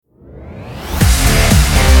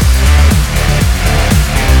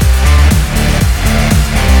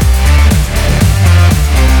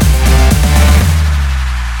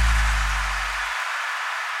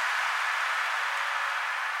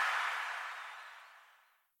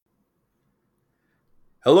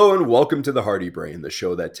Hello and welcome to the Hardy Brain, the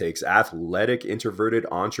show that takes athletic, introverted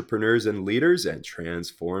entrepreneurs and leaders and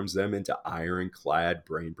transforms them into ironclad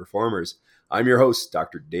brain performers. I'm your host,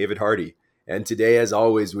 Dr. David Hardy. And today, as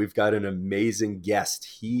always, we've got an amazing guest.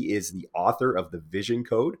 He is the author of The Vision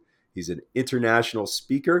Code. He's an international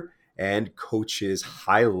speaker and coaches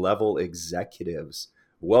high-level executives.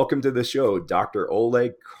 Welcome to the show, Dr.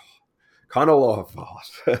 Oleg Konovalov.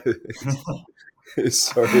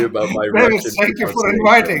 Sorry about my David, Russian thank you for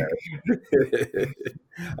pronunciation inviting. there.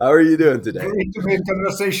 How are you doing today? Great to be in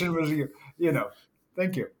conversation with you.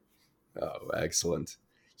 Thank you. Oh, excellent.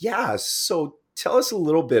 Yeah, so tell us a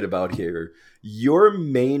little bit about here, your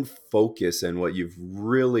main focus and what you've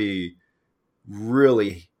really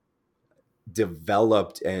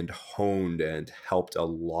developed and honed and helped a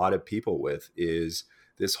lot of people with is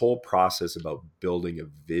this whole process about building a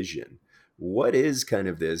vision. What is kind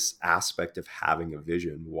of this aspect of having a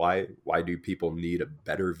vision? Why do people need a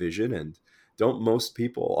better vision? And don't most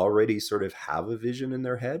people already sort of have a vision in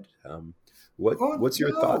their head? Oh What's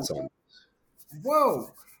your no! thoughts on?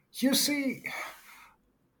 Whoa! You see,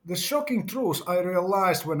 the shocking truth I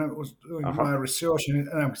realized when I was doing Uh-huh. my research, and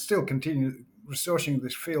I'm still continuing researching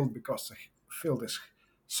this field because the field is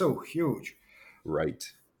so huge. Right.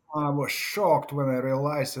 I was shocked when I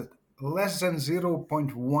realized that less than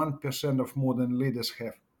 0.1% of modern leaders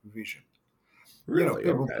have vision. Really?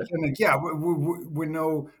 People Okay. pretending, yeah, we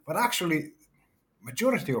know, but actually,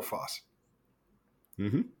 majority of us,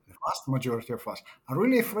 Mm-hmm. the vast majority of us, are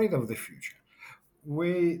really afraid of the future.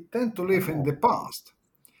 We tend to live in Oh, the past.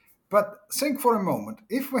 But think for a moment,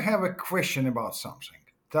 if we have a question about something,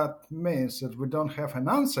 that means that we don't have an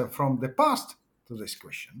answer from the past to this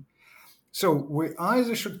question. So we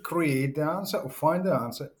either should create the answer or find the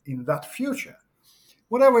answer in that future.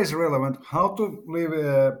 Whatever is relevant, how to live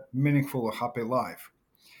a meaningful, happy life,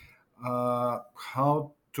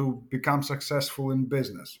 how to become successful in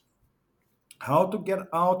business, how to get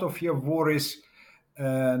out of your worries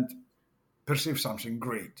and perceive something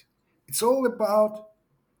great. It's all about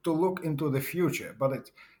to look into the future,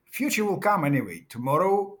 but future will come anyway.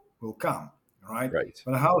 Tomorrow will come, right? right.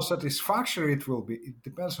 But how satisfactory it will be, it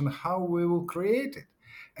depends on how we will create it.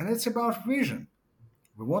 And it's about vision.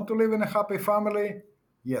 We want to live in a happy family.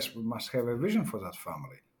 Yes, we must have a vision for that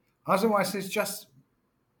family. Otherwise, it's just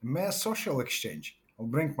a mere social exchange. I'll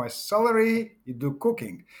bring my salary, you do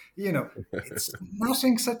cooking. It's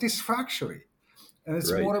nothing satisfactory. And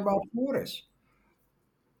it's Right. more about worries.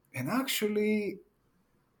 And actually,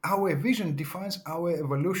 our vision defines our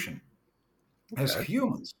evolution as Okay.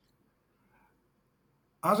 humans.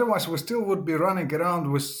 Otherwise, we still would be running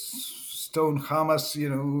around with stone hammers,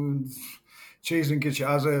 chasing each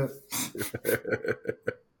other.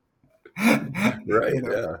 Right. you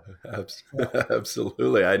know, Yeah.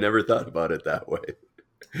 Absolutely. I never thought about it that way.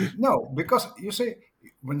 no, because you see,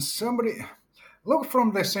 when somebody look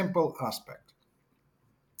from the simple aspect,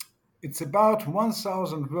 it's about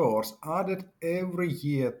 1,000 words added every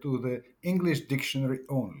year to the English dictionary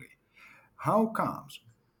only. How comes?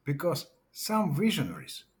 Because some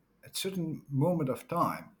visionaries at certain moment of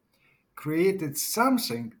time created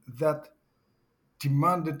something that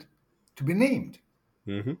demanded to be named.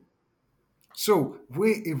 Hmm. So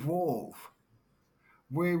we evolve.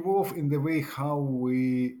 We evolve in the way how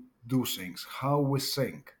we do things, how we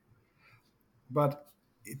think. But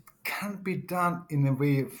it can't be done in a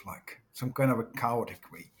way of like some kind of a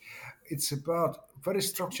chaotic way. It's about very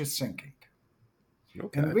structured thinking.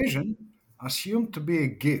 And Okay. vision assumed to be a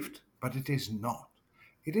gift, but it is not.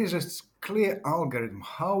 It is a clear algorithm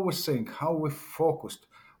how we think, how we focused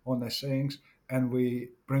on the things, and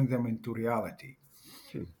we bring them into reality.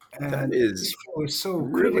 Hmm. That And this is field is so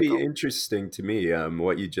really critical. interesting to me.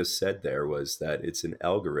 What you just said there was that it's an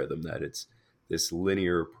algorithm, that it's this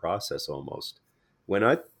linear process almost. When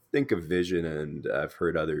I think of vision, and I've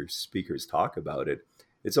heard other speakers talk about it,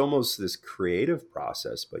 it's almost this creative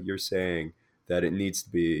process, but you're saying that it needs to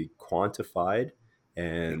be quantified, Yeah,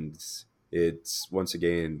 and it's once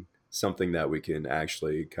again something that we can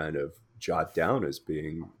actually kind of jot down as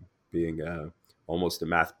being almost a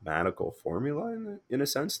mathematical formula in a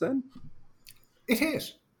sense then. it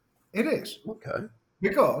is. It is. Okay.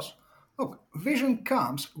 Because, look, vision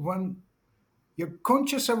comes when your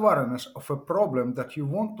conscious awareness of a problem that you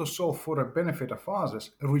want to solve for the benefit of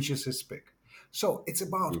others reaches its peak. So it's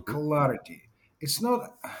about Hmm. clarity. It's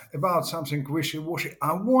not about something wishy washy.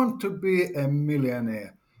 I want to be a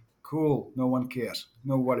millionaire. Cool, no one cares.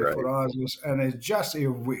 Nobody for Right. others, and it's just a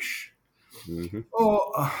wish. Hmm.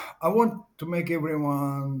 Or I want to make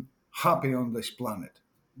everyone happy on this planet.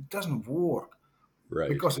 It doesn't work Right.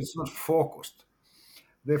 because it's not focused.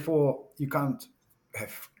 Therefore, you can't.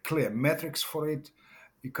 have clear metrics for it.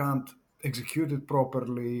 You can't execute it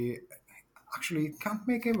properly. Actually, it can't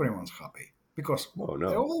make everyone's happy because Oh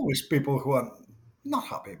there are no. always people who are not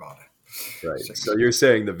happy about it. Right. So Things you're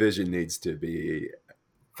saying the vision needs to be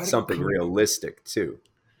very something clear. realistic too.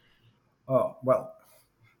 Oh well,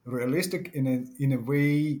 realistic in a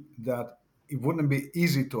way that it wouldn't be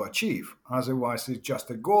easy to achieve. Otherwise, it's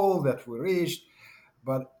just a goal that we reached,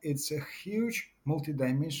 but it's a huge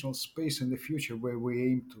multidimensional space in the future where we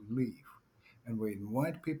aim to live, and we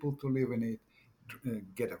invite people to live in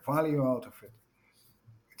it, get a value out of it.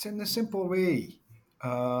 It's in a simple way.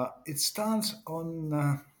 It stands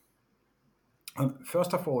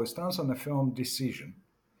first of all, it stands on a firm decision.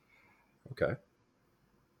 Okay.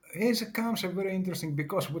 Here's a concept very interesting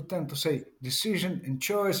because we tend to say decision and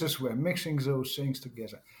choices, we're mixing those things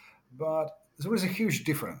together. But there is a huge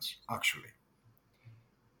difference, actually.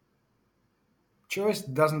 Choice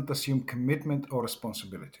doesn't assume commitment or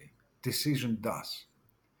responsibility, decision does.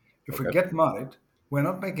 If we Okay. get married, we're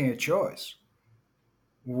not making a choice.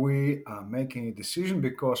 We are making a decision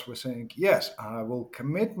because we're saying, yes, I will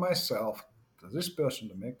commit myself to this person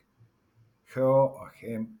to make her or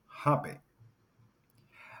him happy.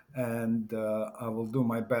 And I will do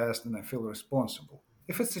my best and I feel responsible.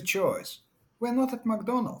 If it's a choice, we're not at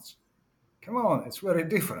McDonald's. Come on, it's very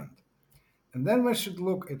different. And then we should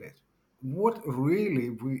look at it. What really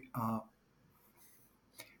we are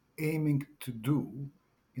aiming to do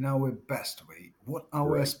in our best way? What are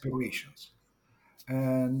our Right. aspirations?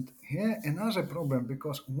 And here another problem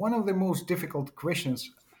because one of the most difficult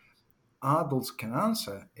questions adults can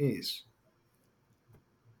answer is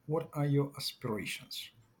what are your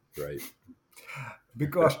aspirations? Right.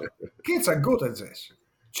 Because kids are good at this.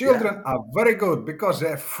 Yeah. Children are very good because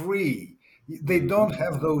they're free. They Hmm. don't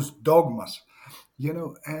have those dogmas,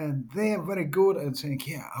 and they're very good at saying,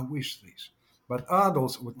 yeah, I wish this. But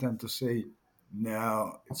adults would tend to say,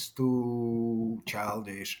 no, it's too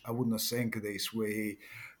childish. I wouldn't think this way.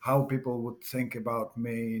 How people would think about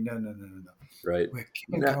me. No, no, no, no, no. Right. We're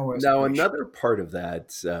keeping our Now, aspiration. another part of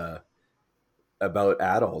that about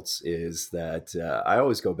adults is that I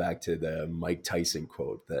always go back to the Mike Tyson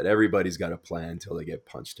quote that everybody's got a plan until they get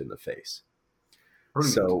punched in the face.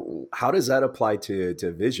 Brilliant. So, how does that apply to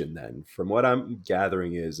vision then? From what I'm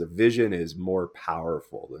gathering, is a vision is more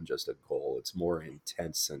powerful than just a goal. It's more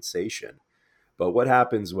intense sensation. But what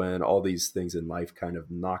happens when all these things in life kind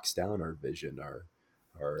of knocks down our vision, our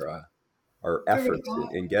David, efforts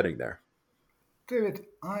in getting there? David,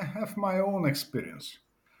 I have my own experience,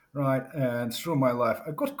 right? And through my life,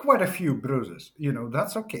 I got quite a few bruises.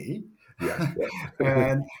 That's okay. Yeah, yeah,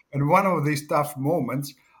 And one of these tough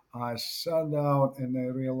moments, I sat down and I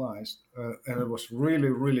realized, and it was really,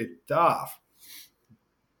 really tough.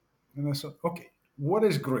 And I said, okay, what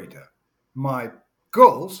is greater, my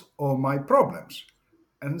goals or my problems?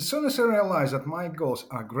 And as soon as I realized that my goals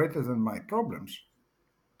are greater than my problems,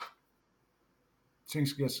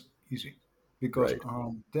 things get easy because right. I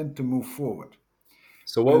tend to move forward.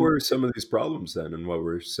 So, what And were some of these problems then, and what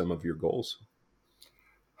were some of your goals?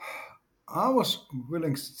 I was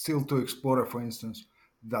willing still to explore, for instance,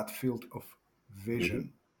 that field of Hmm.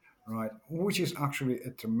 vision, right, which is actually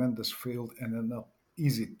a tremendous field and not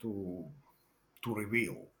easy to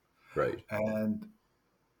reveal. Right. And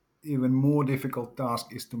even more difficult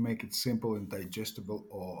task is to make it simple and digestible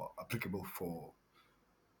or applicable for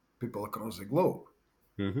people across the globe.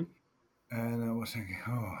 Hmm. And I was thinking,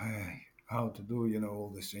 oh, hey, how to do, all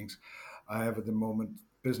these things. I have at the moment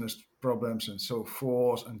business problems and so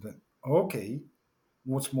forth. And then, okay,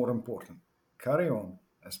 what's more important? Carry on.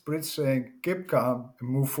 As Brit's saying, keep calm and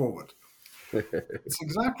move forward. It's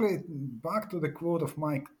exactly back to the quote of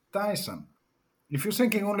Mike Tyson. If you're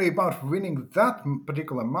thinking only about winning that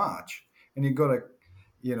particular match and you got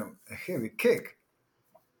a heavy kick,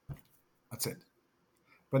 that's it.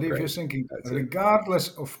 But if you're Right. thinking, That's it.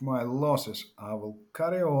 regardless of my losses, I will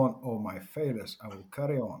carry on, or my failures, I will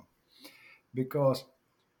carry on. Because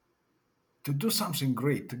to do something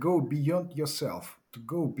great, to go beyond yourself, to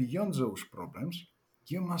go beyond those problems,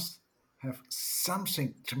 you must have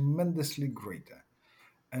something tremendously greater.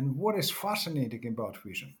 And what is fascinating about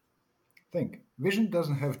vision? Think, vision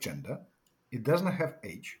doesn't have gender, it doesn't have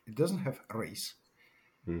age, it doesn't have race,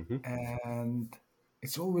 Hmm. and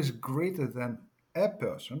it's always greater than a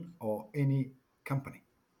person or any company.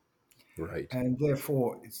 Right. And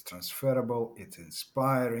therefore, it's transferable, it's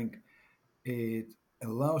inspiring, it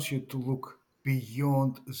allows you to look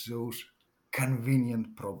beyond those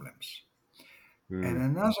convenient problems. And Mm.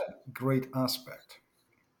 another great aspect,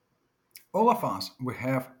 all of us, we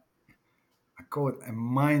have, I call it a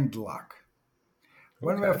mind lock.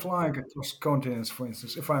 When we are Okay. flying across continents, for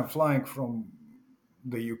instance, if I'm flying from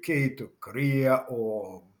the UK to Korea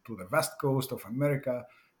or to the west coast of America,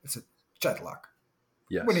 it's a jet lag.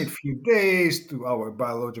 We need Yes. a few days to our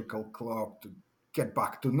biological clock to get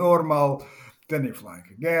back to normal. Then you're flying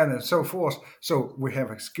again and so forth. So we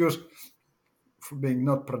have excuse for being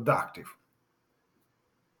not productive.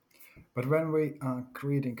 But when we are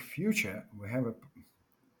creating future, we have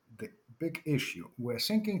the big issue. We're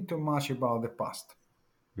thinking too much about the past.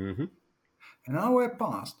 Hmm. And our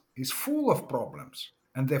past is full of problems,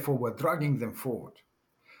 and therefore we're dragging them forward.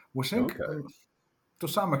 We think, Okay. to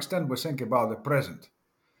some extent, we think about the present,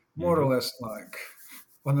 more or Hmm. less like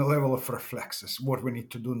on the level of reflexes, what we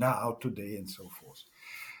need to do now, today, and so forth.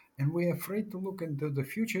 And we're afraid to look into the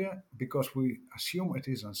future because we assume it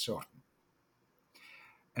is uncertain.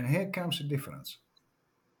 And here comes the difference.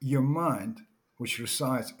 Your mind, which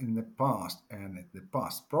resides in the past and the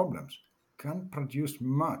past problems, can produce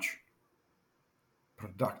much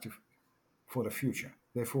productive for the future.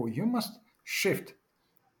 Therefore, you must shift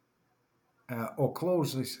or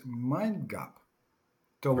close this mind gap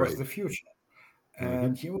towards Right. the future. Hmm.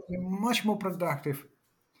 And you will be much more productive,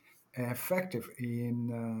 effective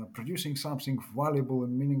in producing something valuable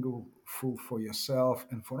and meaningful for yourself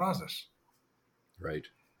and for others. Right.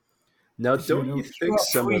 Now, You don't know, you you think are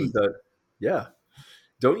some of free. the, yeah,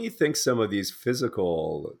 don't you think some of these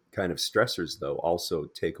physical kind of stressors, though, also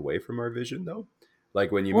take away from our vision, though?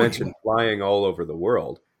 Like when you Oh, yeah. mentioned flying all over the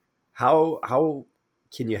world, how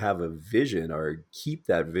can you have a vision or keep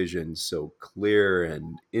that vision so clear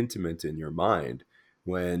and intimate in your mind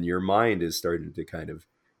when your mind is starting to kind of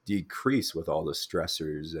decrease with all the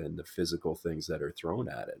stressors and the physical things that are thrown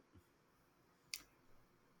at it?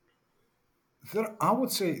 I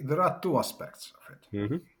would say there are two aspects of it.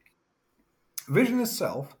 Hmm. Vision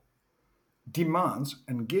itself demands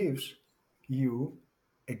and gives you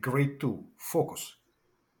a great tool, focus.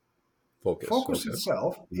 Focus. Focus Okay.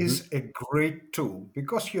 itself Hmm. is a great tool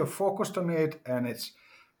because you're focused on it and it's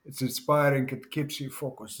inspiring, it keeps you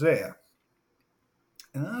focused there.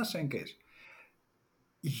 Another thing is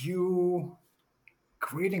you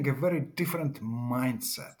creating a very different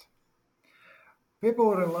mindset. People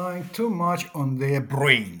are relying too much on their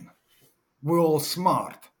brain. We're all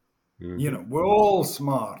smart. Hmm. We're all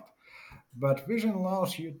smart. But vision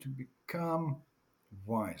allows you to become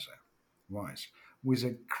wiser, wise, with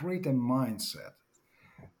a greater mindset.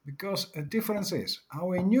 Because a difference is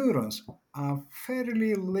our neurons are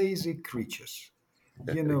fairly lazy creatures.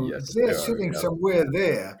 Yes, they They're are. sitting Yeah. somewhere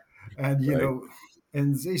there, and Right.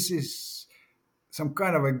 and this is some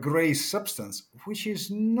kind of a gray substance, which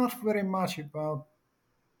is not very much about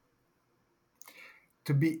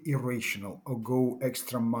to be irrational or go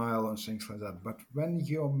extra mile and things like that. But when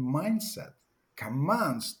your mindset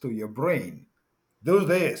commands to your brain, do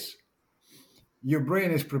this, your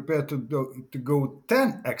brain is prepared to go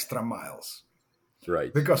 10 extra miles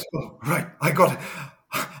Right. because oh, right, I got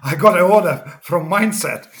an order from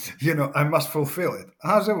mindset. I must fulfill it.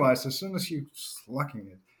 Otherwise, as soon as you slacking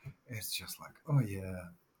it, it's just like, oh yeah,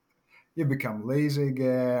 you become lazy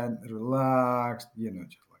again, relaxed.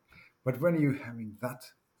 Just like. But when you're having that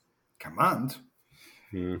command,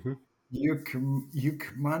 Hmm. you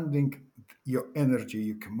commanding your energy,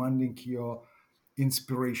 you commanding your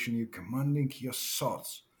inspiration, you commanding your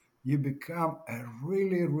thoughts. You become a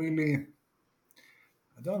really, really,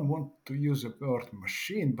 I don't want to use the word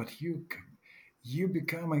machine, but you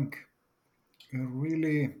becoming a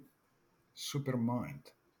really super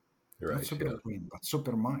mind, not Right. super Yeah. brain, but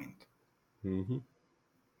super mind, Hmm.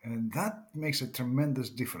 and that makes a tremendous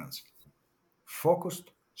difference.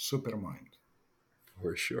 Focused super mind,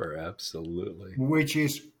 For sure. Absolutely. which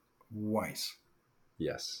is wise,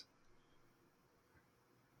 Yes.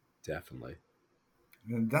 Definitely.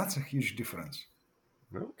 and that's a huge difference.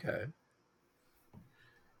 Okay.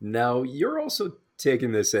 Now, you're also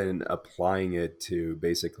taking this and applying it to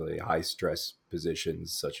basically high stress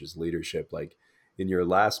positions such as leadership. Like in your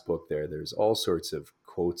last book there's all sorts of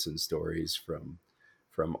quotes and stories from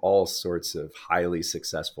all sorts of highly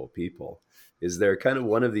successful people. Is there kind of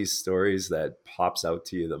one of these stories that pops out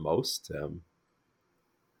to you the most?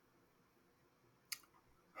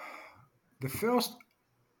 The first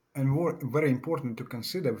and more very important to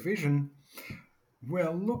consider vision, we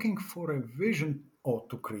are looking for a vision or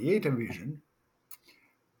to create a vision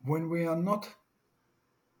when we are not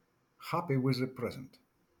happy with the present.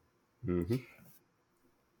 Hmm.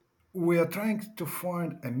 We are trying to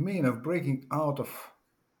find a mean of breaking out of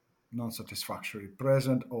non-satisfactory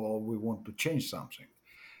present, or we want to change something.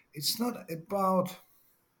 It's not about,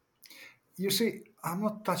 you see, I'm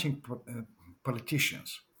not touching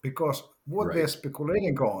politicians. because what they're Right.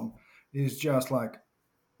 speculating on is just like,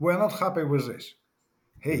 we're not happy with this.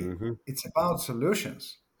 Hey, Hmm. it's about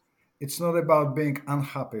solutions. It's not about being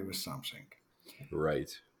unhappy with something.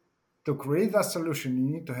 Right. To create that solution, you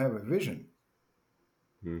need to have a vision.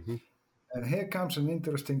 Hmm. And here comes an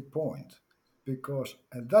interesting point, because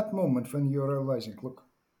at that moment when you're realizing, look,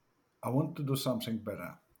 I want to do something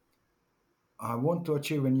better, I want to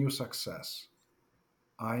achieve a new success,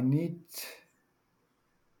 I need,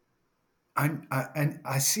 and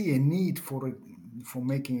I see a need for it, for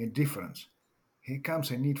making a difference. Here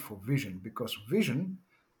comes a need for vision, because vision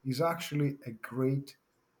is actually a great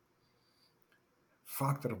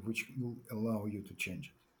factor which will allow you to change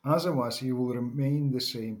it. Otherwise, you will remain the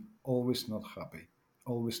same, always not happy,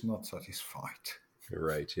 always not satisfied.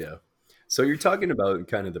 Right. Yeah. So you're talking about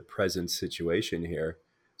kind of the present situation here.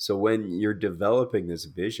 So when you're developing this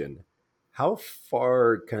vision, how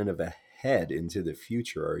far kind of ahead into the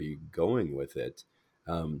future are you going with it?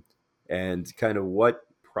 Um, and kind of what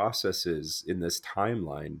processes in this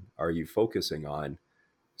timeline are you focusing on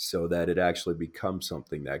so that it actually becomes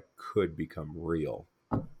something that could become real?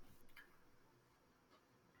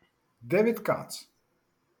 David Katz,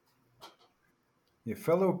 a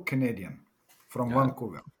fellow Canadian from Uh,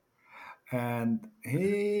 Vancouver, and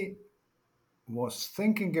he was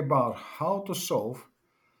thinking about how to solve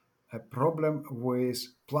a problem with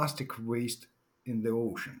plastic waste in the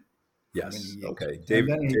ocean for many yes. years. Okay. And David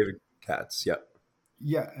then he, David Katz. Yep.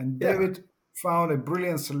 yeah, and Yeah. David found a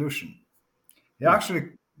brilliant solution. He Hmm. actually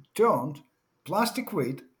turned plastic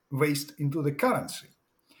waste into the currency.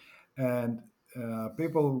 And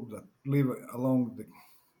people that live along the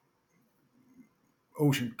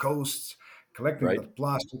ocean coasts collecting Right. that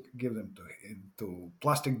plastic, give them to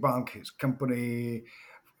Plastic Bank, his company,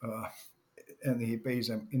 uh, and he pays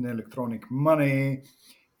them in electronic money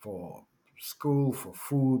for school, for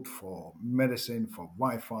food, for medicine, for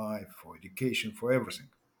Wi-Fi, for education, for everything.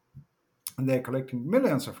 And they're collecting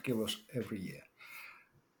millions of kilos every year.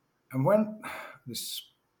 And when this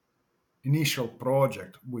initial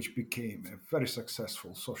project, which became a very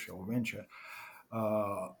successful social venture,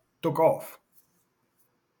 uh, took off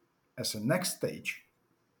as a next stage,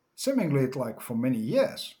 seemingly it like for many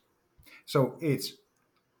years. So it's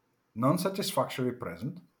non-satisfactory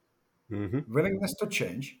present, Hmm. willingness to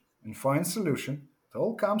change and find solution. It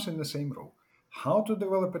all comes in the same row. How to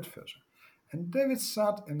develop it further. And David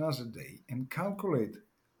sat another day and calculate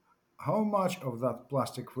how much of that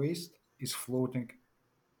plastic waste is floating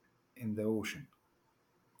in the ocean.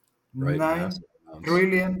 Right. Nine Massive amounts.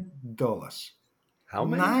 trillion dollars. How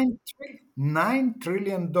many? $9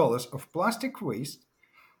 trillion of plastic waste,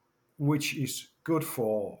 which is good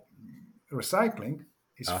for recycling,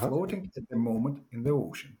 is Uh huh. floating at the moment in the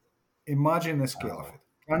ocean. Imagine the scale of Wow. it.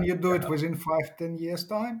 Can you do Yeah. it within 5, 10 years'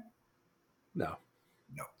 time? No.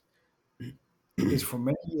 No. It's for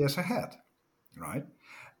many years ahead, right?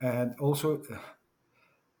 And also,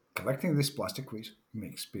 collecting this plastic waste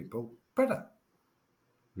makes people better.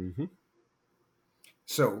 Hmm.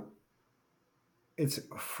 So it's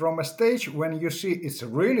from a stage when you see it's a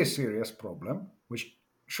really serious problem, which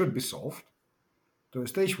should be solved, to a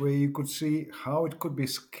stage where you could see how it could be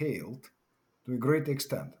scaled to a great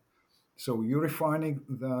extent. So you're refining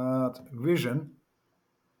that vision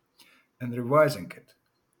and revising it.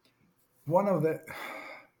 One of the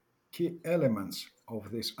key elements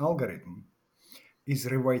of this algorithm is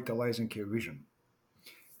revitalizing your vision.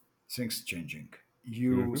 Things changing.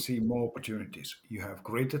 You Hmm. see more opportunities. You have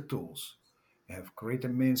greater tools. You have greater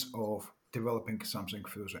means of developing something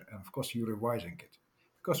further. And of course, you're revising it.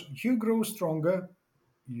 Because you grow stronger,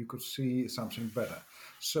 you could see something better.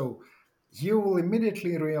 So you will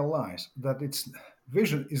immediately realize that its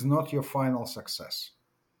vision is not your final success.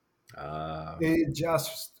 Uh, It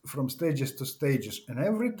just from stages to stages. And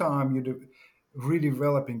every time you're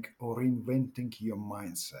redeveloping or reinventing your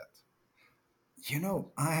mindset.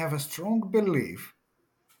 I have a strong belief,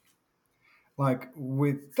 like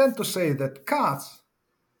we tend to say that cats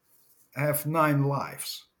have 9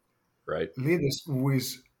 lives. right. Leaders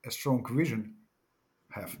with a strong vision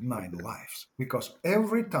have 9 lives because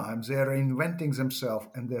every time they're reinventing themselves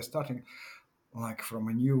and they're starting like from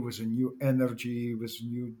a new with a new energy, with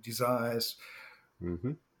new desires,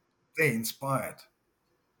 Hmm. they're inspired.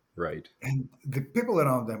 Right. And the people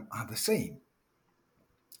around them are the same.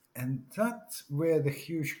 And that's where the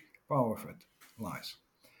huge power of it lies.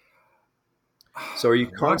 So are you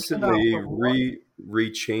Working after constantly what?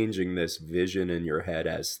 rechanging this vision in your head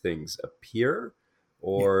as things appear,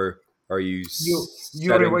 Yeah. or are you You're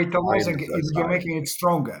setting revitalizing times it, you're aside? making it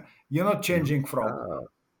stronger. You're not Mhm. changing from Ah,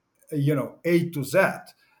 A to Z.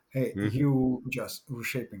 Hey, Hmm. you just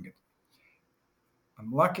reshaping it.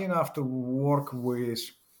 I'm lucky enough to work with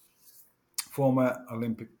former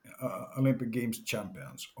Olympic Games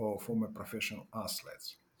champions or former professional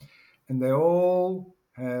athletes, and they all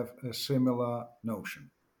have a similar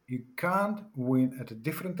notion. You can't win at a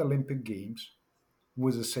different Olympic Games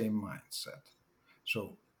with the same mindset.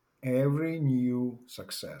 So every new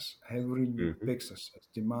success, every new Hmm. big success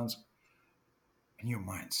demands a new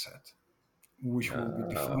mindset, which will be Uh,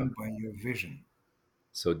 defined by your vision.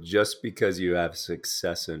 so just because you have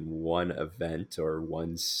success in one event or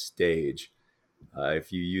one stage,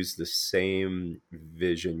 if you use the same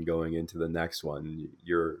vision going into the next one,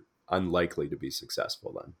 you're unlikely to be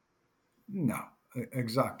successful then. No,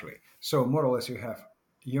 exactly. So more or less,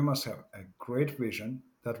 you must have a great vision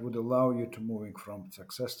that would allow you to moving from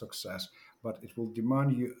success to success, but it will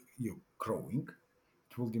demand you growing.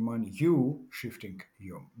 It will demand you shifting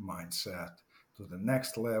your mindset to the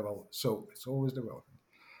next level. So it's always developing.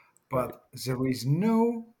 Right. But there is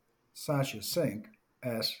no such a thing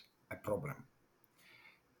as a problem.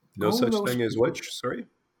 No All such those thing as people which? Sorry.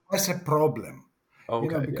 as a problem, Oh,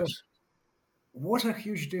 okay. because Yes. what a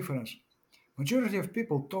huge difference. Majority of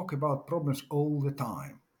people talk about problems all the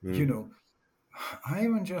time. Hmm. I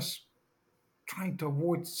even just trying to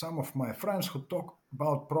avoid some of my friends who talk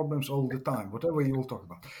about problems all the time, whatever you will talk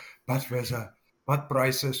about. Bad weather, bad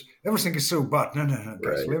prices, everything is so bad. No, no, no,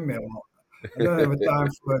 guys, Right. leave me alone. I don't have a time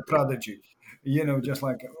for a strategy. Just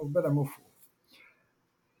like, oh, better move forward.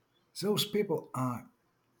 Those people are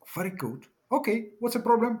very good. Okay, what's the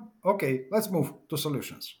problem? Okay, let's move to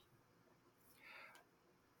solutions.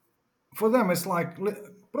 For them, it's like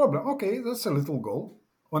problem. Okay, that's a little goal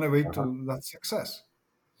on a way Uh-huh. to that success.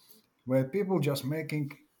 Where people just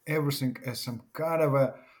making everything as some kind of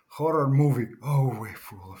a horror movie. Oh, we're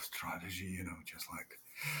full of strategy, just like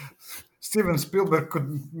Steven Spielberg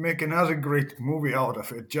could make another great movie out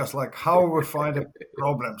of it, just like how we find the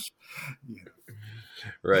problems. You know,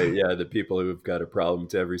 Right. Yeah. The people who've got a problem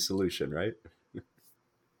to every solution, right?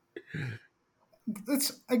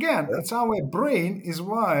 it's our brain is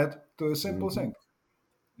wired to a simple Hmm. thing.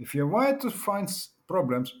 If you're wired to find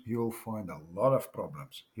problems, you'll find a lot of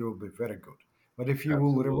problems. You will be very good. But if you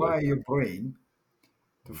will Absolutely. rewire your brain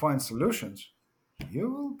to find solutions, you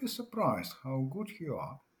will be surprised how good you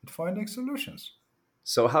are at finding solutions.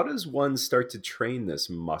 So, how does one start to train this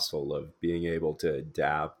muscle of being able to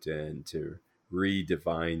adapt and to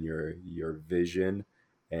redefine your vision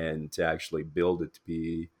and to actually build it to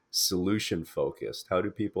be solution focused? How do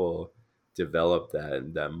people develop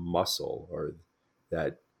that muscle or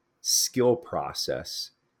that skill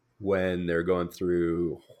process when they're going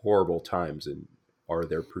through horrible times and or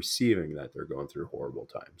they're perceiving that they're going through horrible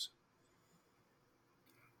times?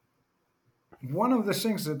 One of the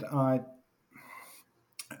things that I,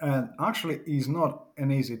 and actually is not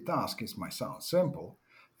an easy task, it might sound simple.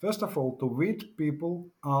 First of all, to weed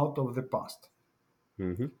people out of the past.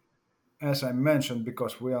 Hmm. As I mentioned,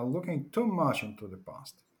 because we are looking too much into the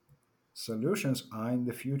past. Solutions are in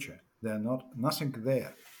the future. They're not nothing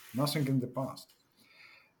there, nothing in the past.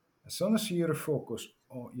 As soon as you refocus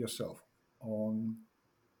on yourself on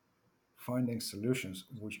finding solutions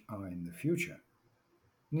which are in the future,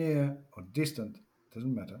 near or distant,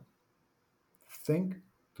 doesn't matter, think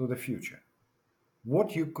to the future.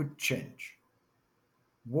 What you could change.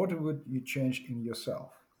 What would you change in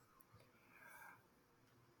yourself?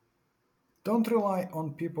 Don't rely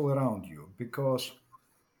on people around you because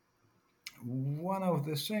one of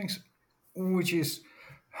the things which is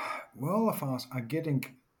all of us are getting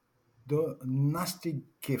the nasty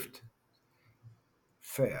gift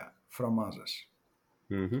fear from others.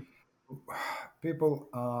 Hmm. People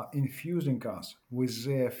are infusing us with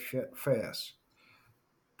their fears.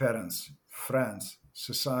 Parents, friends,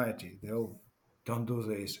 society, they all don't do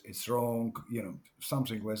this, it's wrong,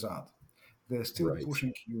 something like that. They're still Right.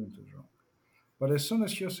 pushing you into the wrong. But as soon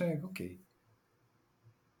as you're saying, okay,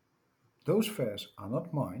 those fears are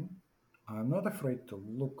not mine, I'm not afraid to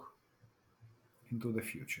look into the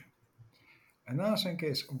future. Another thing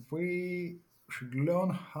is we should learn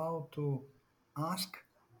how to ask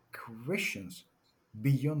questions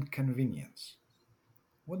beyond convenience.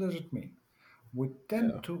 What does it mean? We Yeah.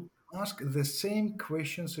 tend to ask the same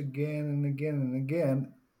questions again and again and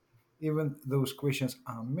again, even those questions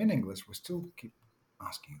are meaningless. We still keep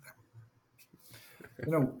asking them.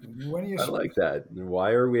 When you, I like that.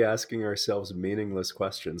 Why are we asking ourselves meaningless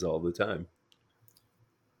questions all the time?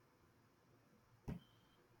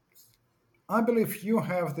 I believe you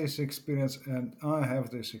have this experience and I have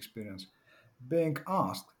this experience being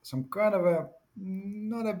asked some kind of a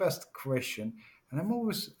not a best question, and I'm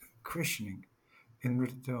always questioning. In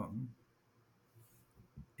return,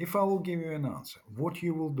 if I will give you an answer, what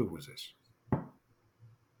you will do with this?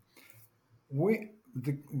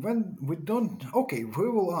 When we don't, okay, we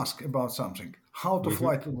will ask about something, how to Hmm.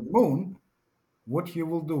 fly to the moon. What you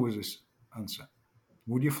will do with this answer?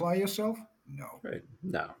 Would you fly yourself? No, Right.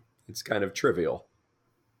 No, it's kind of trivial.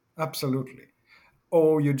 absolutely.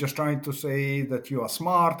 Or you're just trying to say that you are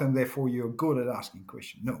smart and therefore you're good at asking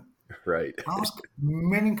questions. No, Right. ask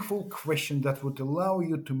meaningful questions that would allow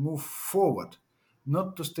you to move forward,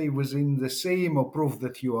 not to stay within the same or prove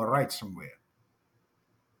that you are right somewhere.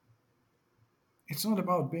 It's not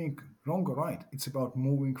about being wrong or right, it's about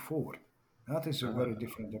moving forward. That is a very Ah,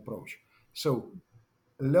 different approach. So,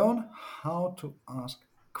 learn how to ask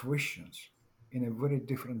questions in a very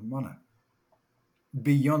different manner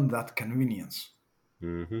beyond that convenience.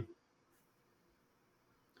 hmm.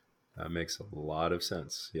 That makes a lot of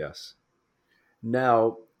sense. Yes.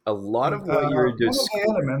 Now, a lot And of what you're one of just the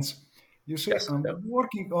elements, you see, yes. I'm Yep.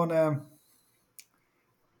 working on a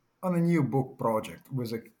new book project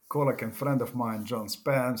with a colleague and friend of mine, John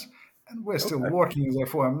Spence, and we're still Okay. working,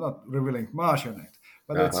 therefore I'm not revealing much on it.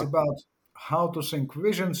 But Uh it's huh. about how to sync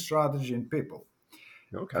vision, strategy, and people.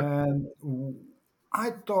 Okay. And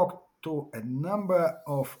I talked to a number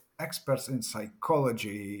of experts in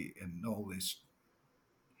psychology and all these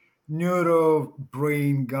neuro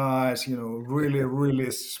brain guys, really,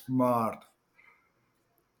 really smart.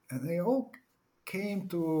 And they all came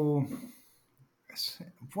to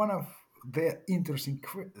one of their interesting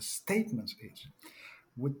statements is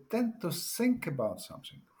we tend to think about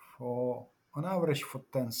something for on average for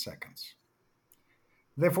 10 seconds.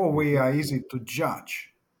 Therefore, we Hmm. are easy to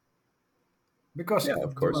judge because Yeah, of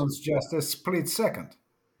it course. demands just a split second.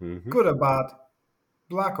 Hmm. Good or bad,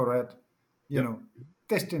 black or red, you Yep. know,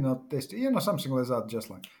 tasty, not tasty, something like that, just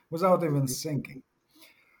like without even Hmm. thinking.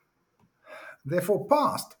 Therefore,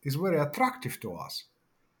 past is very attractive to us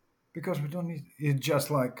because we don't need it just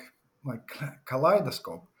like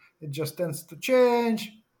kaleidoscope. It just tends to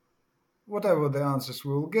change. Whatever the answers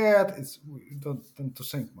we'll get, we don't tend to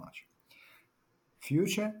think much.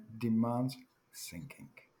 Future demands thinking,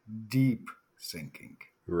 deep thinking,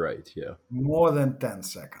 Right. Yeah. more than 10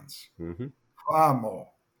 seconds, Hmm. far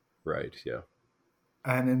more. Right. Yeah.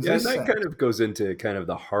 And in Yeah, and this that kind sense, of goes into kind of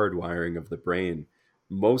the hardwiring of the brain.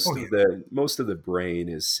 oh yeah, Most of the brain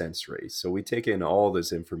is sensory. So we take in all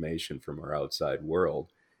this information from our outside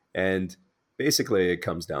world, and basically it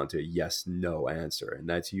comes down to a yes no answer, and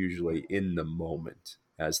that's usually in the moment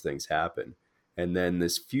as things happen. And then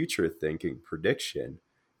this future thinking prediction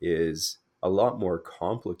is a lot more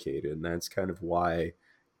complicated, and that's kind of why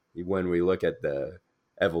when we look at the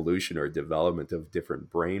evolution or development of different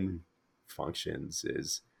brain functions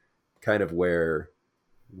is kind of where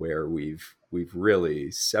we've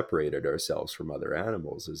really separated ourselves from other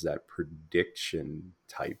animals is that prediction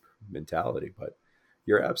type mentality. But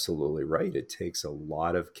you're absolutely right, it takes a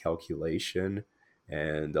lot of calculation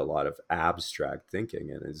and a lot of abstract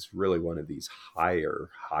thinking, and it's really one of these higher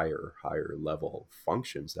level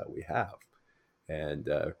functions that we have, and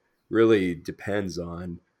really depends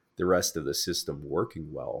on the rest of the system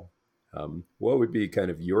working well. What would be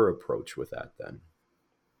kind of your approach with that then?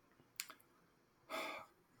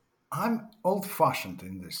 I'm old fashioned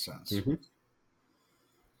in this sense. Hmm.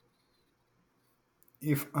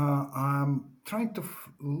 If I'm trying to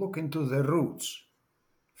look into the roots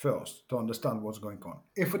first to understand what's going on.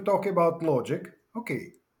 If we talk about logic,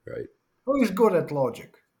 okay, Right. who is good at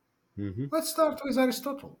logic? Hmm. Let's start with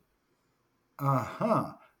Aristotle.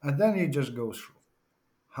 Aha. And then he just goes through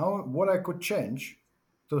what I could change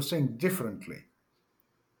to think differently,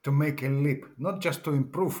 to make a leap, not just to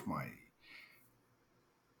improve my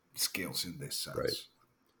skills in this Right. sense.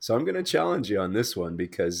 So I'm going to challenge you on this one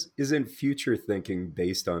because isn't future thinking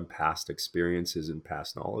based on past experiences and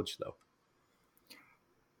past knowledge, though?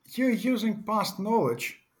 You're using past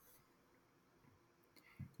knowledge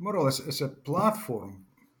more or less as a platform,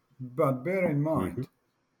 but bear in Hmm. mind,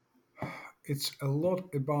 it's a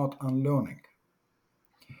lot about unlearning.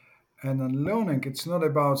 And unlearning, it's not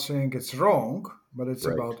about saying it's wrong, but it's Right.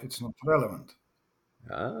 about it's not relevant.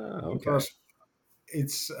 Ah, okay. Because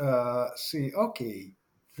it's, see, okay,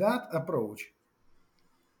 that approach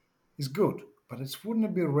is good, but it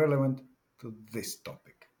wouldn't be relevant to this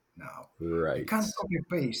topic now. You Right. can't copy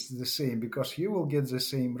paste the same because you will get the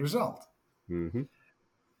same result. Hmm.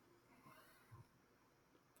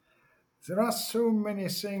 There are so many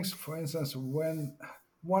things, for instance, when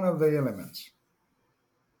one of the elements,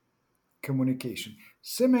 communication,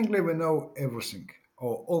 seemingly we know everything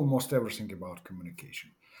or almost everything about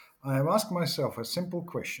communication. I have asked myself a simple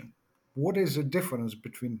question. what is the difference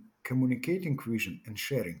between communicating vision and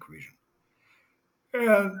sharing vision?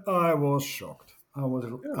 And I was shocked. Yeah,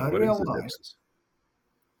 I what is the realized difference?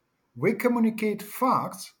 we communicate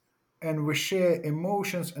facts and we share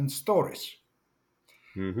emotions and stories.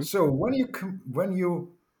 Hmm. So when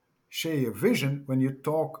you share your vision, when you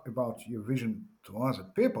talk about your vision to other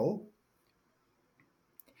people,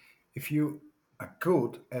 if you are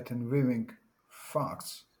good at unveiling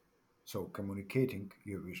facts, so communicating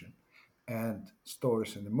your vision, and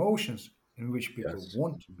stories and emotions in which people Yes.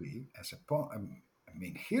 want to be as I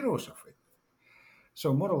mean heroes of it.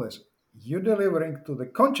 So more or less, you're delivering to the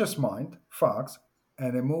conscious mind facts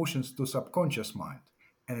and emotions to subconscious mind,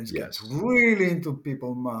 and it gets Yes. really into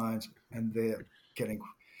people's minds, and they're getting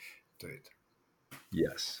to it.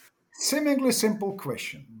 Yes. Seemingly simple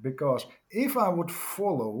question, because if I would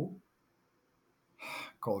follow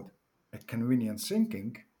called a convenient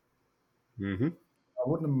thinking, Hmm. I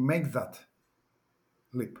wouldn't make that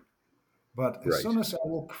leap. But as Right. soon as I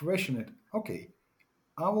will question it, okay,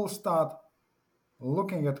 I will start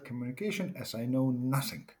looking at communication as I know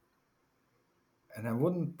nothing, and I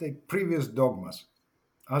wouldn't take previous dogmas.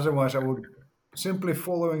 Otherwise, I would simply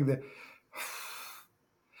following the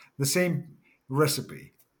same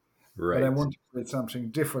recipe. But I Right. want to create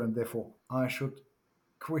something different. Therefore, I should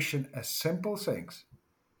question as simple things.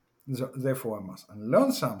 Therefore, I must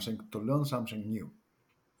learn something to learn something new.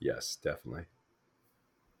 Yes, definitely.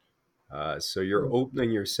 So you're So,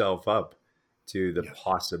 opening yourself up to the yes,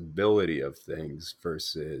 possibility of things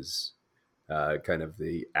versus kind of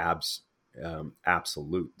the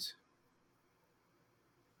absolute.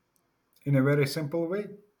 in a very simple way,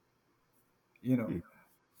 you know, Hmm.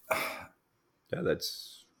 Yeah,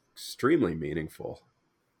 that's extremely meaningful.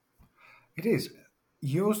 it is.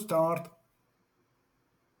 You start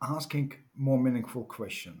asking more meaningful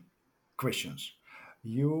questions.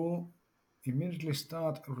 You immediately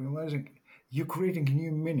start realizing you're creating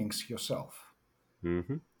new meanings yourself.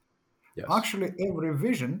 Hmm. Yes. Actually, every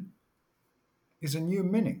vision is a new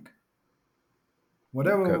meaning.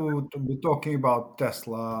 Whatever Okay. we would be talking about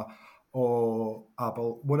Tesla or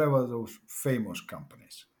Apple, whatever those famous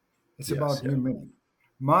companies, it's Yes. about new Yeah. meaning.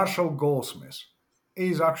 Marshall Goldsmith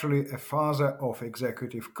is actually a father of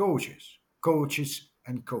executive coaches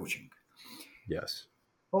and coaching. Yes.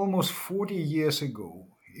 Almost 40 years ago,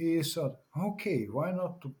 he thought, okay, why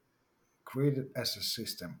not to create it as a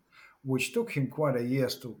system, which took him quite a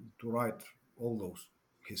years to write all those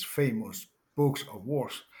his famous books or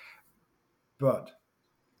works. But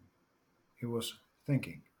he was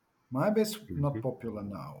thinking, maybe it's not Hmm. popular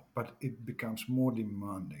now, but it becomes more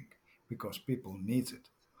demanding because people need it.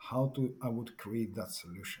 How to I would create that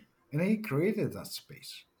solution, and he created that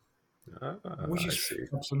space, which I is see.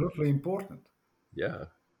 absolutely important, Yeah.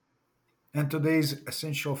 and today is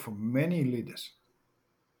essential for many leaders.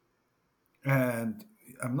 And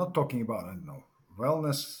I'm not talking about, I don't know,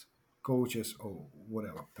 wellness coaches or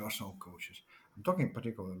whatever, personal coaches. I'm talking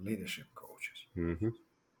particular leadership coaches. Hmm.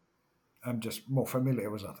 I'm just more familiar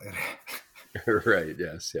with that area. Right.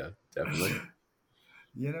 Yes. Yeah. Definitely.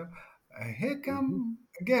 you know, here Hmm. come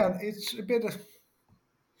again, it's a bit of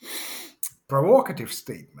provocative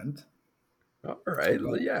statement, All right.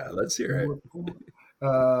 but Yeah. Let's hear it.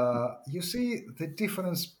 you see the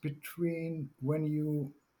difference between when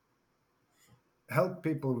you help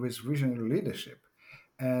people with visionary leadership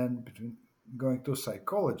and between going to a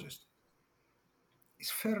psychologist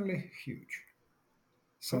is fairly huge.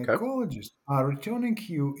 Okay. Psychologists are returning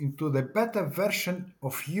you into the better version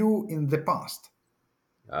of you in the past.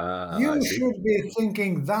 I You see. should be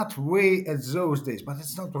thinking that way at those days, but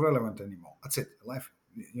it's not relevant anymore. That's it. Life,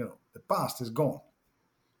 the past is gone.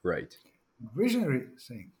 Right. Visionary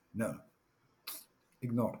saying, no,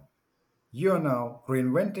 ignore. You are now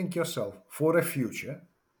reinventing yourself for a future,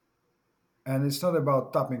 and it's not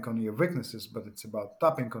about tapping on your weaknesses, but it's about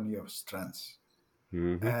tapping on your strengths.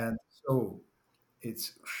 Hmm. And so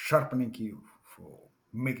it's sharpening you for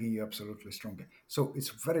making you absolutely stronger. So it's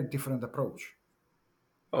a very different approach.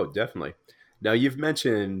 Oh, definitely. Now you've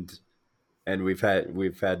mentioned, and we've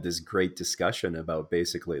had this great discussion about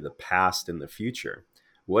basically the past and the future.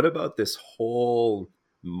 What about this whole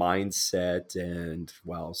mindset and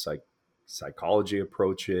psychology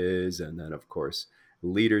approaches, and then of course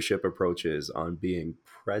leadership approaches on being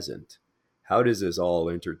present? How does this all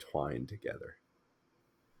intertwine together?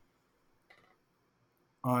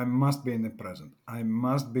 I must be in the present. I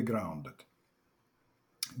must be grounded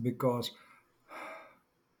because,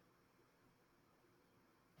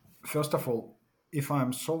 first of all, if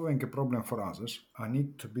I'm solving a problem for others, I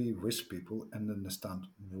need to be with people and understand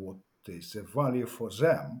what is the value for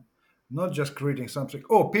them, not just creating something.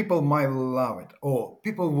 Oh, people might love it. Oh,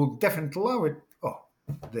 people will definitely love it. Oh,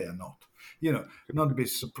 they are not. Not be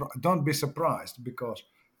surprised. Don't be surprised because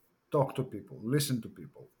talk to people, listen to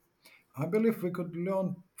people. I believe we could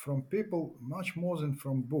learn from people much more than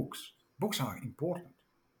from books. Books are important.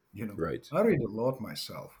 Right. I read a lot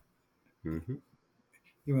myself. Hmm.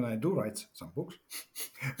 Even I do write some books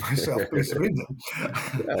myself. Please read them.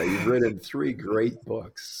 Yeah, you've written three great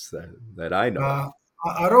books that I know of. uh,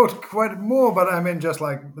 I wrote quite more, but I mean just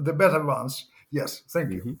like the better ones. Yes,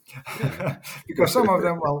 thank you. Hmm. Yeah. Because some of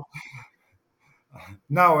them, well,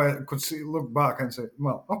 now I could see, look back and say,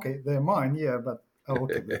 well, okay, they're mine, yeah, but a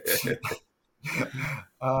little bit.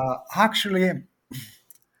 Actually,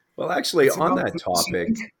 Well, actually, it's on about that topic,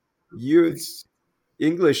 listening. you It's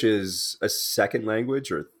English is a second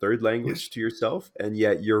language or third yes. language to yourself, and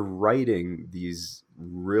yet you're writing these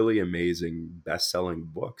really amazing best-selling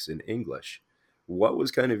books in English. What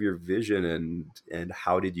was kind of your vision, and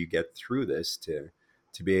how did you get through this to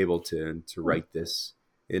be able to Oh, write this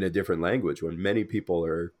in a different language when many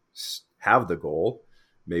people have the goal,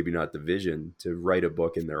 maybe not the vision, to write a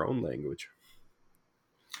book in their own language?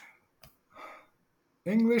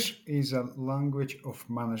 English is a language of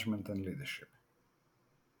management and leadership.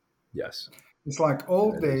 Yes, It's like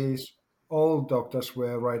old that is. days, all doctors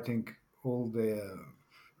were writing all their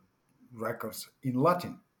records in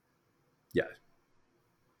Latin. Yeah.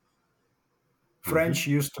 Hmm. French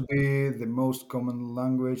used to be the most common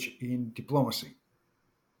language in diplomacy.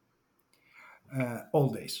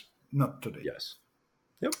 Old days, not today. Yes.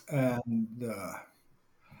 Yep. And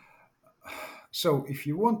so, if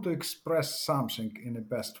you want to express something in the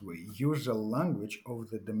best way, use the language of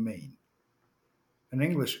the domain. And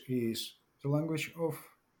English is the language of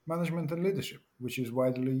management and leadership, which is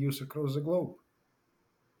widely used across the globe.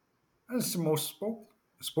 And it's the most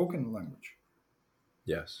spoken language.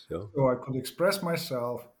 Yes. Yeah. So I could express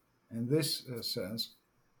myself in this sense.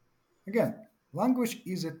 Again, language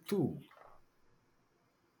is a tool,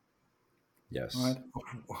 right, Yes. of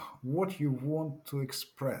what you want to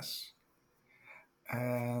express.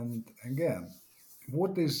 And again,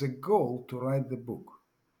 what is the goal to write the book?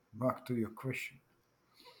 Back to your question.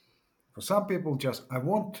 For some people, just I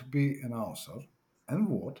want to be an author, and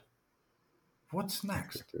what? What's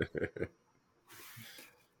next?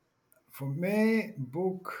 For me,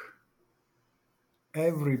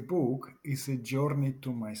 every book is a journey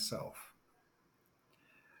to myself.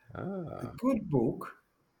 A Ah, good book,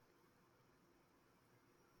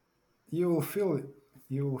 you will feel it.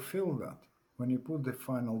 You will feel that when you put the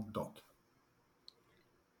final dot.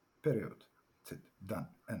 Period. That's it. Done.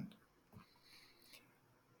 End.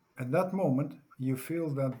 At that moment, you feel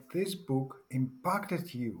that this book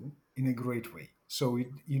impacted you in a great way. So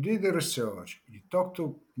you did the research, you talked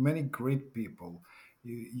to many great people,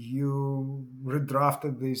 you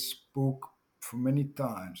redrafted this book for many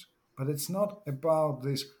times, but it's not about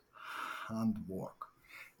this handwork.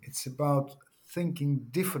 It's about thinking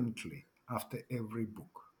differently after every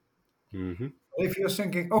book. hmm. If you're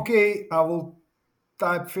thinking, okay, I will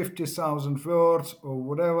type 50,000 words or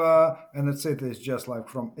whatever, and that's it, it's just like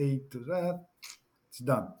from A to Z, it's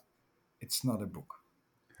done. It's not a book,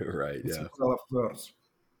 Right. it's a Yeah. 12 words.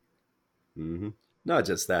 Hmm. Not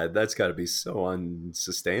just that. That's got to be so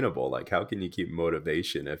unsustainable. Like, how can you keep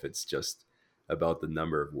motivation if it's just about the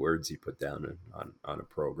number of words you put down on a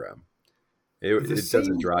program? The It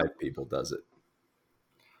doesn't same, drive people, does it?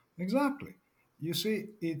 exactly. You see,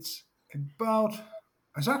 about,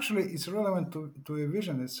 it's relevant to a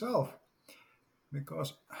vision itself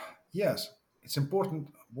because, yes, it's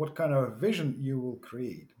important what kind of vision you will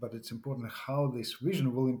create, but it's important how this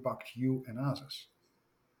vision will impact you and others.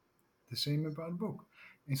 The same about book.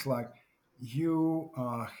 It's like you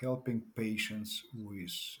are helping patients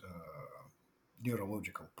with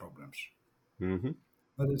neurological problems, Hmm.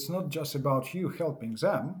 but it's not just about you helping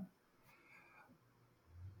them.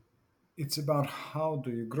 It's about how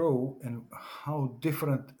do you grow and how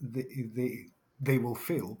different they will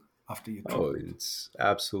feel after your Oh, treatment. it's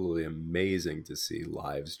absolutely amazing to see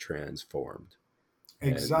lives transformed,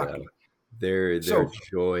 and Exactly. their So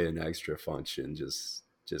joy and extra function just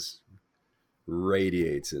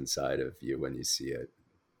radiates inside of you when you see it.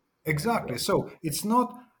 And exactly. So it's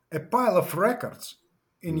not a pile of records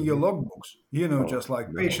in your mhm. logbooks, Oh just like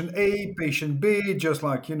no, patient A, patient B, just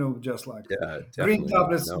like yeah, green definitely not.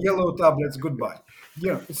 tablets, No, yellow tablets, goodbye.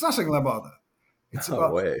 It's nothing about that. It's no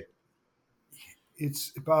about way.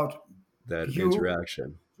 it's about That you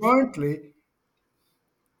interaction. jointly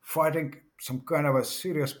fighting some kind of a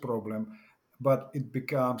serious problem, but it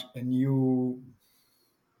becomes a new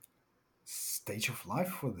stage of life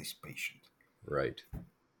for this patient. Right.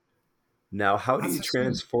 Now, how do That's you the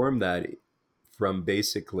same. transform that from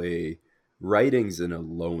basically writing's an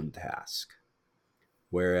alone task,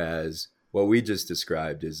 whereas what we just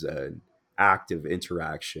described is an active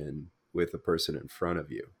interaction with the person in front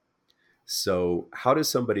of you? So, how does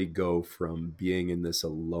somebody go from being in this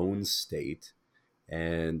alone state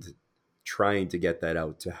and trying to get that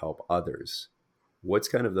out to help others? What's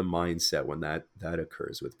kind of the mindset when that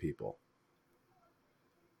occurs with people?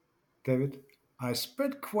 David, I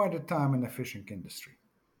spent quite a time in the fishing industry.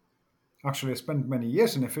 Actually, I spent many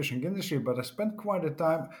years in the fishing industry, but I spent quite a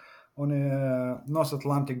time on a North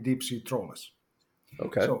Atlantic deep sea trawlers.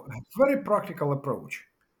 Okay. So, a very practical approach.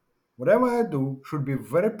 Whatever I do should be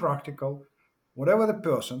very practical. Whatever the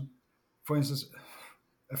person, for instance,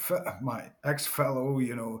 my ex fellow,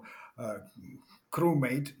 uh,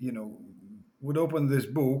 crewmate, would open this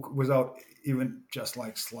book without even just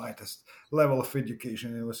like slightest level of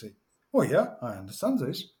education and would say, "Oh yeah, I understand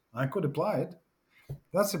this. I could apply it."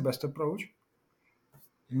 That's the best approach.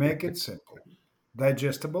 Make it simple,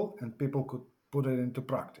 digestible, and people could put it into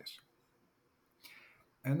practice.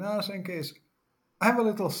 Another thing is, I have a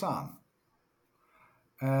little son,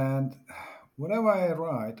 and whenever I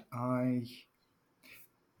write, I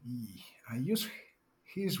use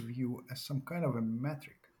his view as some kind of a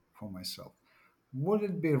metric for myself. Would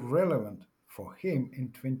it be relevant for him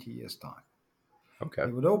in 20 years' time? Okay.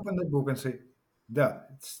 He would open the book and say, "Dad,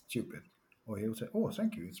 it's stupid." Or he would say, "Oh,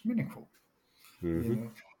 thank you, it's meaningful." You Hmm.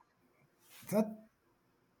 know, that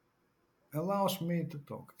allows me to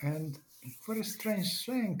talk. And very strange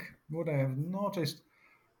thing, what I have noticed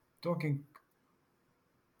talking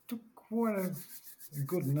to quite a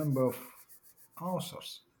good number of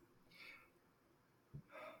authors.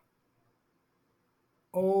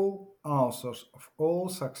 All authors of all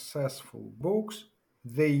successful books,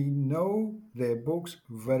 they know their books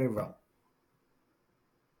very well.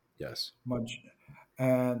 Yes. Much,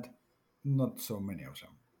 and not so many of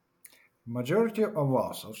them. Majority of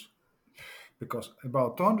authors, because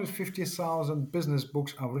about 250,000 business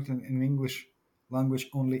books are written in English language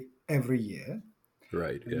only every year,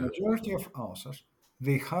 Right. and Yeah. majority of authors,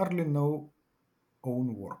 they hardly know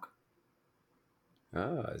own work.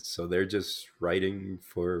 So they're just writing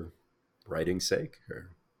for writing's sake,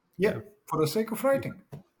 or Yeah, yeah. for the sake of writing.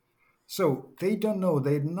 So they don't know,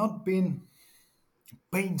 they've not been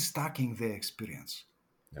painstaking their experience.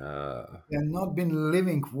 Uh, They have not been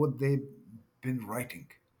living what they've been writing.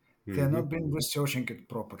 They have hmm. not been researching it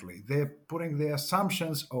properly. They're putting their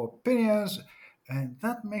assumptions or opinions, and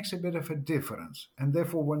that makes a bit of a difference. And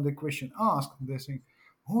therefore, when the question asked, they think,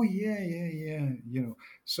 "Oh yeah, yeah, yeah,"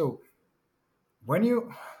 So when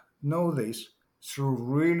you know this through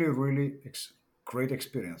really, really great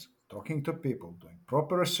experience, talking to people, doing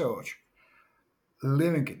proper research,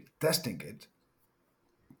 living it, testing it,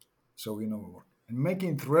 so you know, and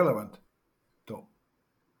making it relevant to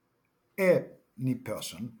any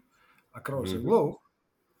person across the Hmm. globe,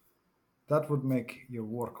 that would make your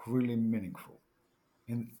work really meaningful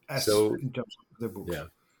So in terms of the books. yeah.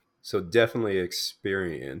 So definitely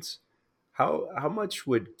experience. How much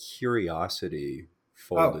would curiosity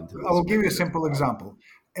fold into I this will give you a picture as simple well? example.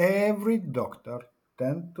 Every doctor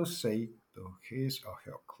tend to say to his or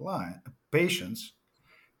her client, patients,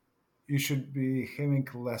 you should be having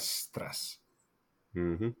less stress.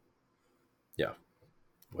 Hmm. Yeah.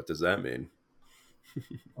 What does that mean?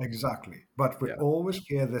 Exactly. But we Yeah. always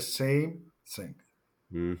hear the same thing.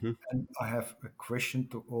 Hmm. And I have a question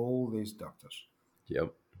to all these doctors.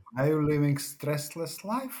 Yep. Are you living stressless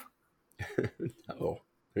life? No,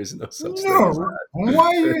 there's no such thing as No. Why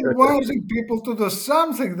are you that. advising people to do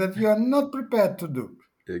something that you are not prepared to do?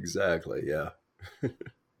 Exactly. Yeah.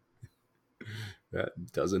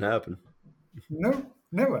 That doesn't happen. No,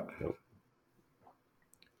 never. Nope.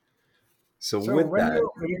 So So with when that,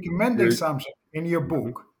 you're recommending you're something in your mhm,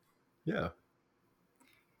 book, yeah.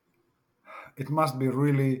 it must be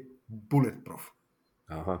really bulletproof.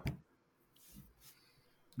 Uh-huh.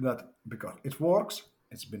 That because it works,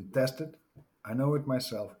 it's been tested. I know it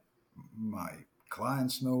myself. My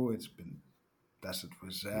clients know it's been tested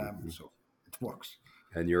with them, Hmm. so it works.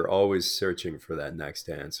 And you're always searching for that next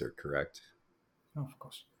answer, correct? Of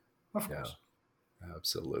course, of Yeah, course.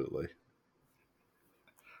 absolutely.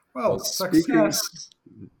 Well, Well, speaking, yeah,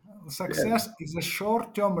 success is a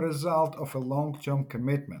short-term result of a long-term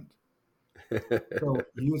commitment. So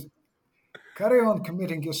you carry on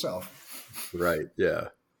committing yourself. right, yeah.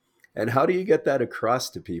 And how do you get that across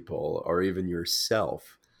to people or even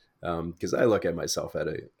yourself? Because I look at myself at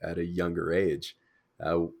a younger age.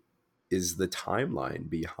 Uh, is the timeline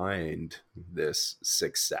behind this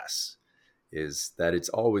success? is that it's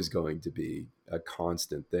always going to be a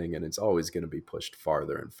constant thing, and it's always going to be pushed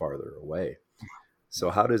farther and farther away. So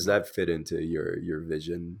No, how does no, that fit into your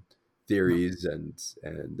vision no. theories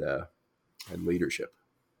and leadership?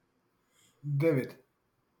 David,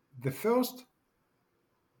 the first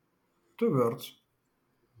two words,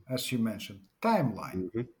 as you mentioned, timeline.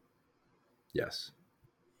 Hmm. Yes.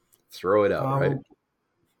 Throw it out, I right? will,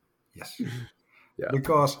 yes, Yeah.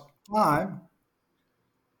 because time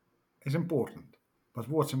is important. But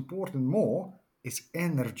what's important more is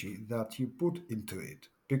energy that you put into it.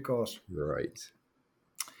 Because Right.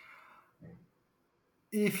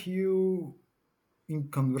 if you in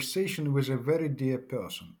conversation with a very dear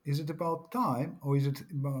person, is it about time or is it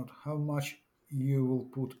about how much you will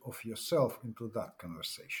put of yourself into that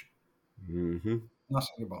conversation? Hmm.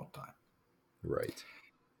 Nothing about time. Right.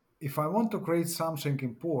 If I want to create something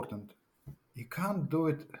important, you can't do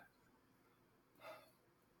it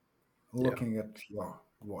Yeah. looking at your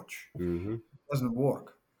watch. Hmm. It doesn't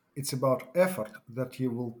work. It's about effort that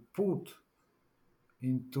you will put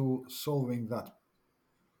into solving that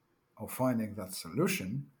or finding that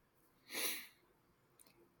solution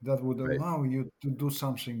that would Right. allow you to do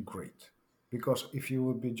something great. Because if you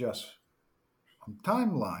would be just on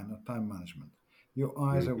timeline or time management, you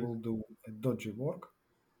either Hmm. will do a dodgy work,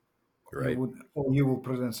 Right. or you will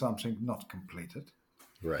present something not completed,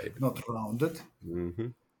 Right. not rounded. Hmm.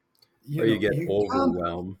 You Or you know, get you can't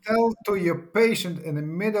overwhelmed. tell to your patient in the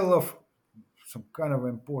middle of some kind of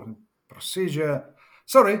important procedure,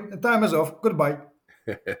 sorry, the time is off, goodbye.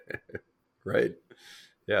 Right.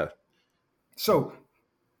 Yeah. So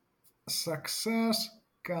success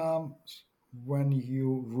comes when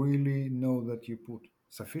you really know that you put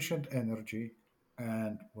sufficient energy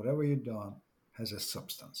and whatever you've done has a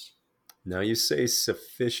substance. Now you say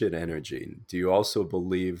sufficient energy. Do you also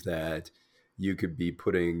believe that you could be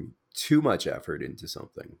putting too much effort into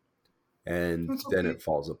something and That's then okay. it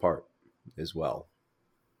falls apart as well?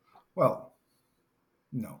 Well,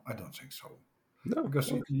 no, I don't think so. No.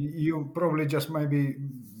 Because Okay. you probably just maybe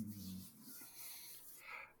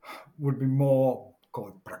would be more call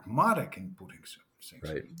it pragmatic in putting some things.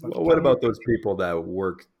 Right. But Well, what can you? about those people that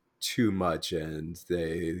work too much and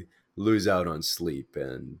they lose out on sleep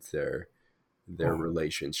and their Oh,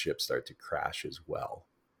 relationships start to crash as well?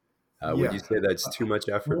 Would yeah. you say that's too much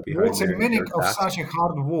effort What's behind the meaning their of task? such a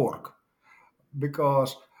hard work?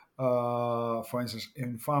 Because, for instance,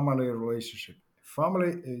 in family relationship,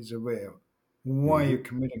 family is aware why Hmm. you're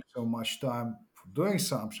committing so much time for doing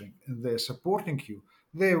something, and they're supporting you.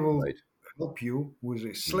 They will Right. help you with a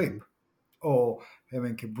Hmm. sleep or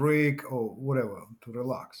having a break or whatever to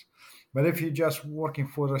relax. But if you're just working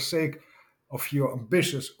for the sake of your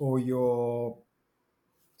ambitions or your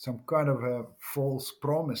some kind of false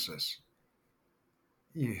promises,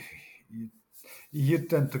 you, you, you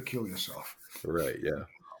tend to kill yourself. Right. Yeah.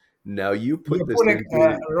 Now you put You're this putting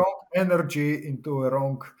into wrong energy into a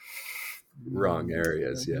wrong wrong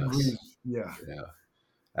areas. Yes. reason. Yeah. Yeah.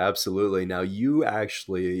 Absolutely. Now you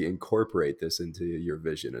actually incorporate this into your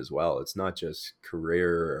vision as well. It's not just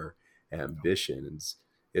career or ambition.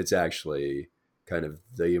 It's actually kind of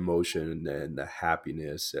the emotion and the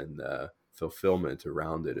happiness and the fulfillment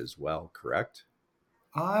around it as well, correct?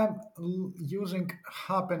 Using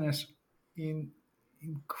happiness in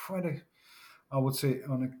quite a, I would say,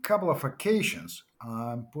 on a couple of occasions.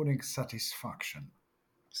 I'm putting satisfaction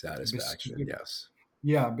Satisfaction, beside. yes.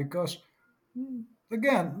 Yeah, because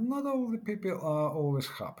again, not all the people are always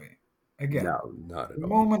happy. Again, No, not at the all.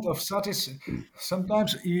 moment of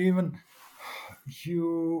sometimes even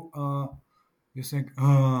you you think,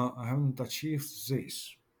 I haven't achieved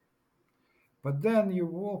this. But then you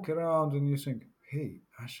walk around and you think, hey,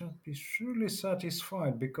 I should be surely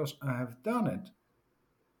satisfied because I have done it.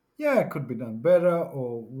 Yeah, it could be done better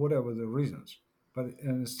or whatever the reasons, but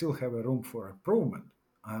and still have a room for improvement.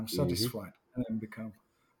 I am Hmm. satisfied and then become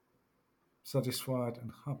satisfied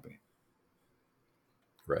and happy.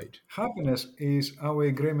 Right. Happiness is our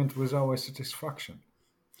agreement with our satisfaction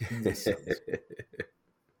in this sense.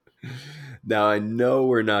 Now, I know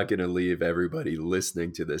we're not going to leave everybody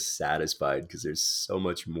listening to this satisfied because there's so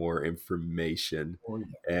much more information Oh, yeah.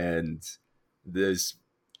 and this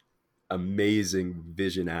amazing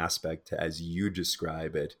vision aspect, as you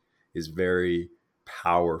describe it, is very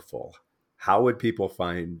powerful. How would people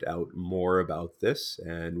find out more about this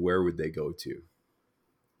and where would they go to?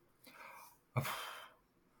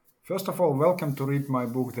 First of all, welcome to read my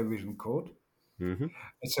book, The Vision Code. Hmm.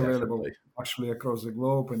 It's Definitely. available actually across the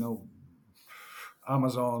globe,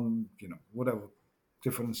 Amazon, whatever,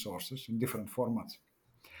 different sources in different formats.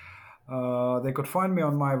 They could find me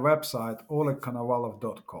on my website,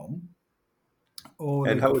 olegkonovalov.com. or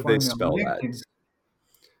And they how could would they find me on spell that? LinkedIn.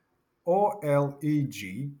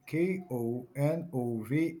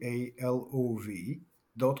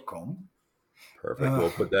 OlegKonovalov.com. Perfect. Uh,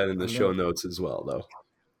 We'll put that in I the love. show notes as well, though.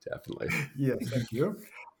 Definitely. Yes, thank you.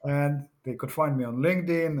 And they could find me on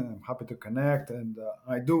LinkedIn. I'm happy to connect, and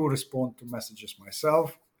I do respond to messages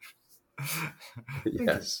myself. Thank you.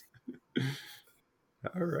 Yes.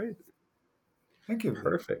 All right. Thank you, David.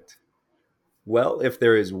 Perfect. Well, if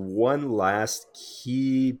there is one last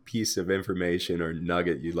key piece of information or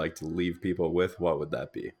nugget you'd like to leave people with, what would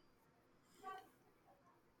that be?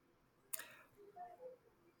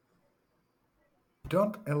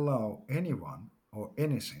 Don't allow anyone or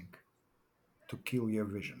anything to kill your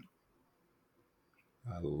vision.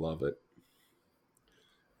 I love it.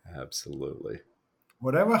 Absolutely.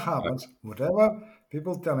 Whatever Uh, happens, whatever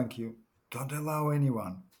people telling you, don't allow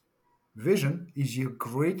anyone. Vision is your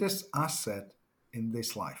greatest asset in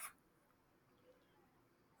this life.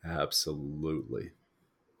 Absolutely.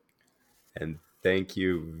 And thank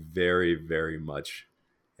you very, very much.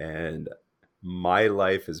 And my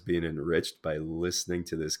life has been enriched by listening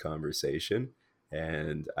to this conversation.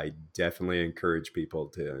 And I definitely encourage people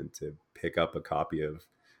to pick up a copy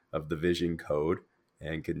of the Vision Code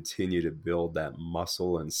and continue to build that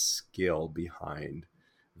muscle and skill behind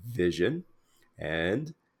vision.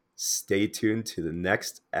 And stay tuned to the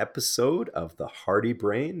next episode of The Hardy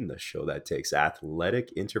Brain, the show that takes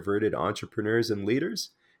athletic, introverted entrepreneurs and leaders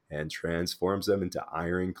and transforms them into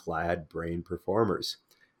ironclad brain performers.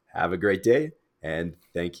 Have a great day, and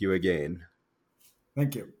thank you again.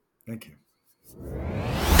 Thank you. Thank you.